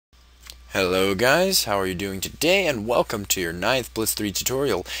Hello guys, how are you doing today, and welcome to your 9th Blitz3D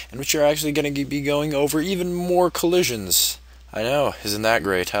tutorial, in which you're actually going to be going over even more collisions. I know, isn't that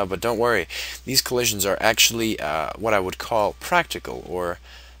great, huh? But don't worry, these collisions are actually what I would call practical, or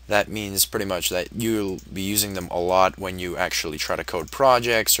that means pretty much that you'll be using them a lot when you actually try to code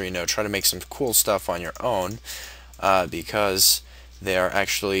projects, or try to make some cool stuff on your own, because they are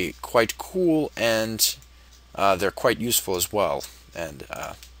actually quite cool, and they're quite useful as well. And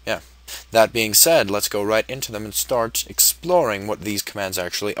yeah. That being said, let's go right into them and start exploring what these commands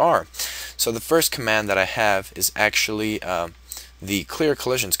actually are. So the first command that I have is actually the clear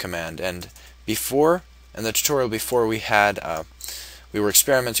collisions command. And before, in the tutorial before, we were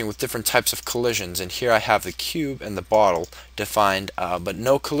experimenting with different types of collisions, and here I have the cube and the bottle defined, but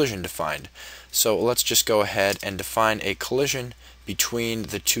no collision defined. So let's just go ahead and define a collision between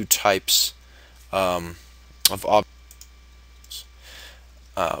the two types of objects.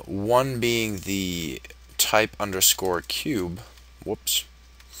 One being the type underscore cube,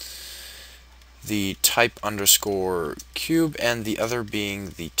 the type underscore cube, and the other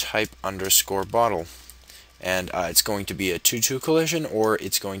being the type underscore bottle. And it's going to be a 2-2 collision, or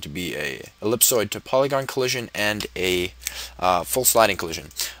it's going to be a ellipsoid to polygon collision and a full sliding collision.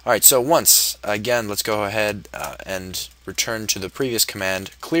 Alright, so once again, let's go ahead and return to the previous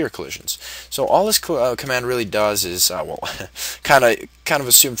command, clear collisions. So all this command really does is, well, kind of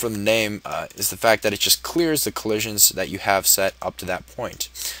assumed from the name, is the fact that it just clears the collisions that you have set up to that point.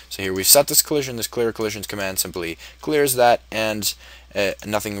 So here we've set this collision. This clear collisions command simply clears that, and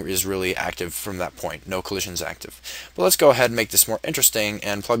nothing is really active from that point. No collisions active. But let's go ahead and make this more interesting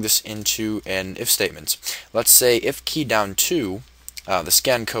and plug this into an if statement. Let's say if key down 2, the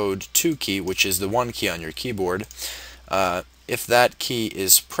scan code 2 key, which is the 1 key on your keyboard, if that key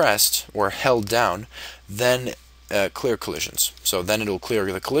is pressed or held down, then clear collisions. So then it'll clear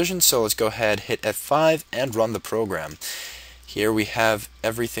the collisions. So let's go ahead, hit F5, and run the program. Here we have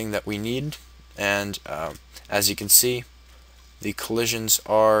everything that we need, and as you can see, the collisions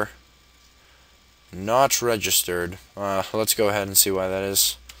are not registered. Let's go ahead and see why that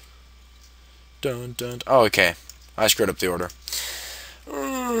is. Dun, dun. Oh, okay. I screwed up the order.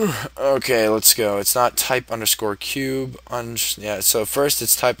 Okay, let's go. It's not type underscore cube. Yeah, so first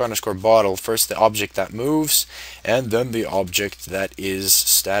it's type underscore bottle. First the object that moves, and then the object that is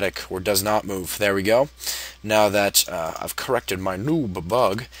static or does not move. There we go. Now that I've corrected my noob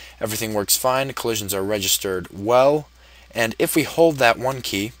bug, everything works fine. Collisions are registered well. And if we hold that one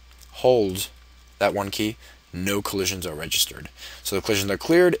key, no collisions are registered. So the collisions are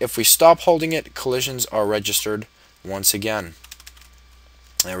cleared. If we stop holding it, collisions are registered once again.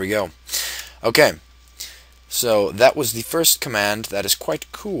 There we go. Okay, so that was the first command. That is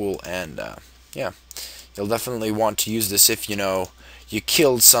quite cool, and yeah, you'll definitely want to use this if you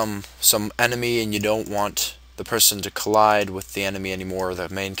killed some enemy and you don't want the person to collide with the enemy anymore, the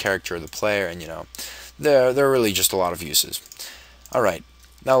main character or the player, and there are really just a lot of uses. Alright,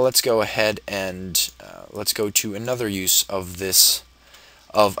 now let's go ahead and let's go to another use of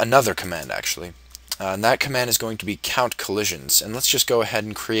another command actually. And that command is going to be count collisions. And let's just go ahead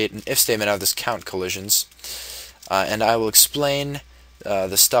and create an if statement out of this count collisions. And I will explain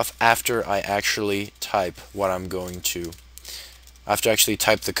the stuff after I actually type what I'm going to actually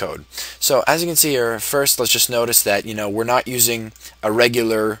type the code. So as you can see here, first let's just notice that we're not using a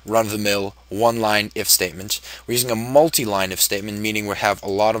regular run-of-the-mill one-line if statement. We're using a multi-line if statement, meaning we have a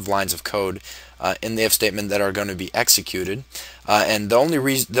lot of lines of code in the if statement that are going to be executed. And the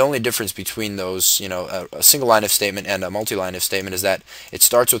only difference between those, a single line if statement and a multi-line if statement, is that it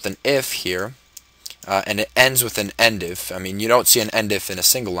starts with an if here, and it ends with an end if. I mean, you don't see an end if in a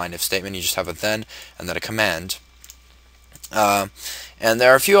single line if statement. You just have a then and then a command. And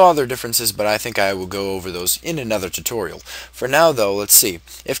there are a few other differences, but I think I will go over those in another tutorial. For now, though, let's see.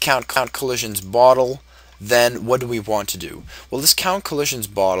 If count collisions bottle, then what do we want to do? Well, this count collisions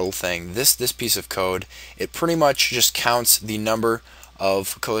bottle thing, this piece of code, it pretty much just counts the number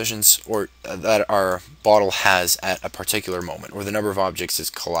of collisions that our bottle has at a particular moment, or the number of objects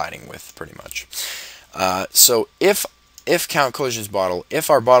it's colliding with, pretty much. So if count collisions bottle, if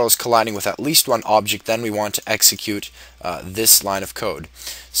our bottle is colliding with at least one object, then we want to execute this line of code.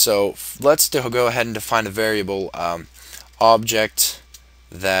 So let's go ahead and define a variable object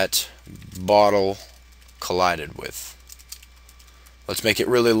that bottle collided with. Let's make it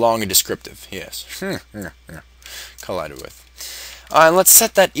really long and descriptive. Yes. Collided with. And let's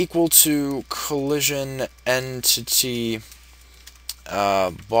set that equal to collision entity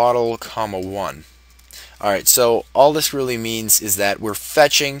bottle, comma 1. Alright, so all this really means is that we're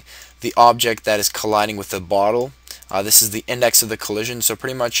fetching the object that is colliding with the bottle This is the index of the collision, so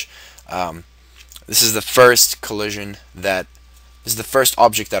pretty much this is the first collision that this is the first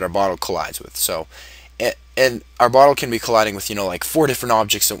object that our bottle collides with. So and our bottle can be colliding with, you know, like 4 different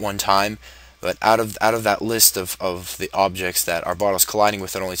objects at one time, but out of that list of the objects that our bottle is colliding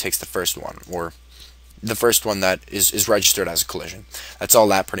with, it only takes the first one, or the first one that is registered as a collision. That's all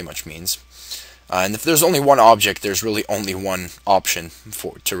that pretty much means. And if there's only one object, there's really only one option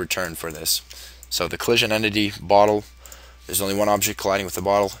to return for this. So the collision entity bottle, there's only one object colliding with the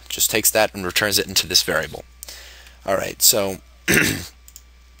bottle, just takes that and returns it into this variable. Alright, so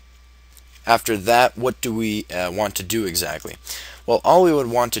after that, what do we want to do exactly? Well, all we would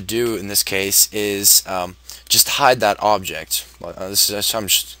want to do in this case is just hide that object. I'm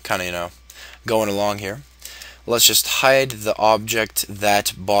just kind of, you know, going along here. Let's just hide the object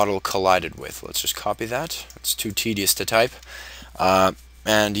that bottle collided with. Let's just copy that. It's too tedious to type.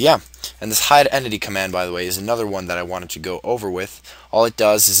 And yeah, and this hide entity command, by the way, is another one that I wanted to go over with. All it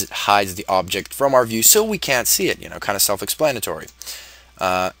does is it hides the object from our view so we can't see it, you know, kind of self-explanatory.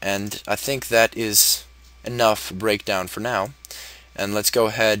 And I think that is enough breakdown for now. And let's go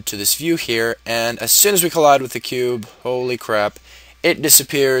ahead to this view here, and as soon as we collide with the cube, holy crap, it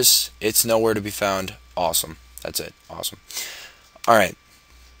disappears. It's nowhere to be found. Awesome. That's it. Awesome. Alright,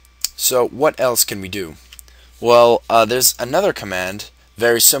 so what else can we do? Well, there's another command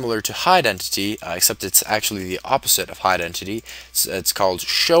very similar to hide entity, except it's actually the opposite of hide entity. It's called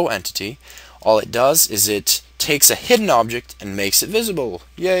show entity. All it does is it takes a hidden object and makes it visible.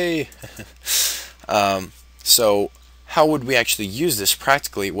 Yay! So how would we actually use this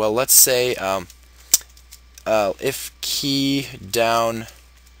practically? Well, let's say if key down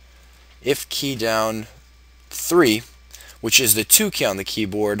 3, which is the 2 key on the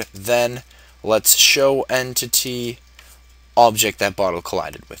keyboard, then let's show entity object that bottle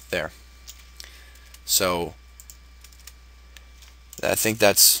collided with. There. So I think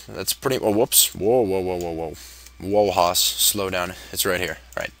that's pretty. Oh, whoops! Whoa, Haas, slow down. It's right here.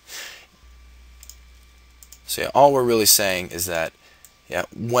 Right. So yeah, all we're really saying is that, yeah,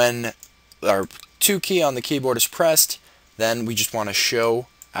 when our 2 key on the keyboard is pressed, then we just want to show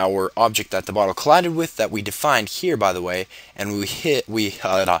our object that the bottle collided with, that we defined here, by the way, and we hit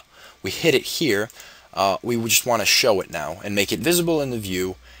it here. We would just want to show it now and make it visible in the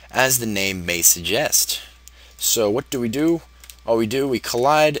view, as the name may suggest. So what do? All we do, we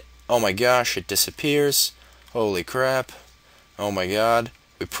collide. Oh my gosh, it disappears. Holy crap. Oh my god.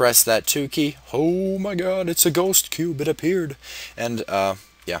 We press that 2 key. Oh my god, it's a ghost cube. It appeared. And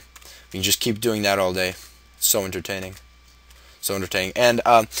yeah, we can just keep doing that all day. So entertaining. So entertaining. And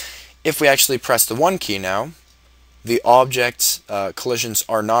if we actually press the 1 key now, the object's collisions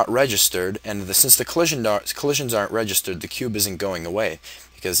are not registered, and since the collisions aren't registered, the cube isn't going away,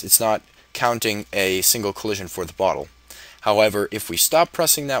 because it's not counting a single collision for the bottle. However, if we stop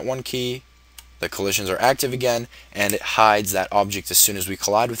pressing that 1 key, the collisions are active again, and it hides that object as soon as we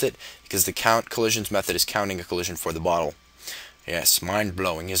collide with it, because the count collisions method is counting a collision for the bottle. Yes,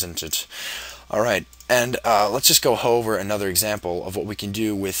 mind-blowing, isn't it? Alright, and let's just go over another example of what we can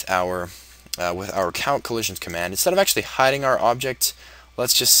do with our count collisions command. Instead of actually hiding our object,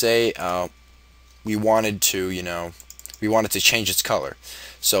 let's just say we wanted to change its color.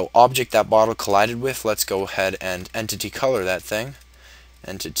 So object that bottle collided with, let's go ahead and entity color that thing.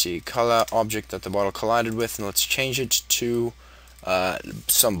 Entity color object that the bottle collided with, and let's change it to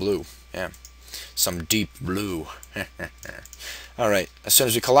some blue. Yeah, some deep blue. Alright, as soon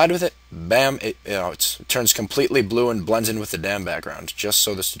as we collide with it, bam, it turns completely blue and blends in with the damn background, just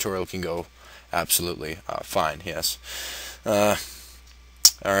so this tutorial can go absolutely fine. Yes.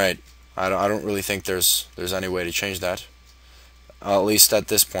 Alright, I don't really think there's any way to change that, at least at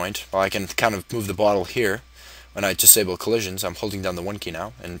this point. Well, I can kind of move the bottle here when I disable collisions. I'm holding down the 1 key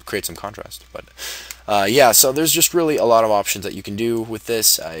now and create some contrast. But yeah, so there's just really a lot of options that you can do with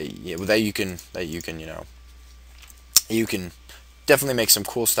this. You can definitely make some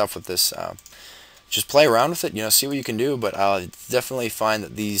cool stuff with this. Just play around with it, see what you can do. But I'll definitely find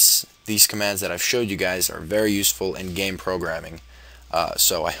that these commands that I've showed you guys are very useful in game programming.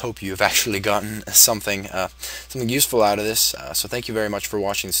 So I hope you've actually gotten something useful out of this. So thank you very much for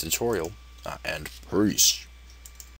watching this tutorial, and peace.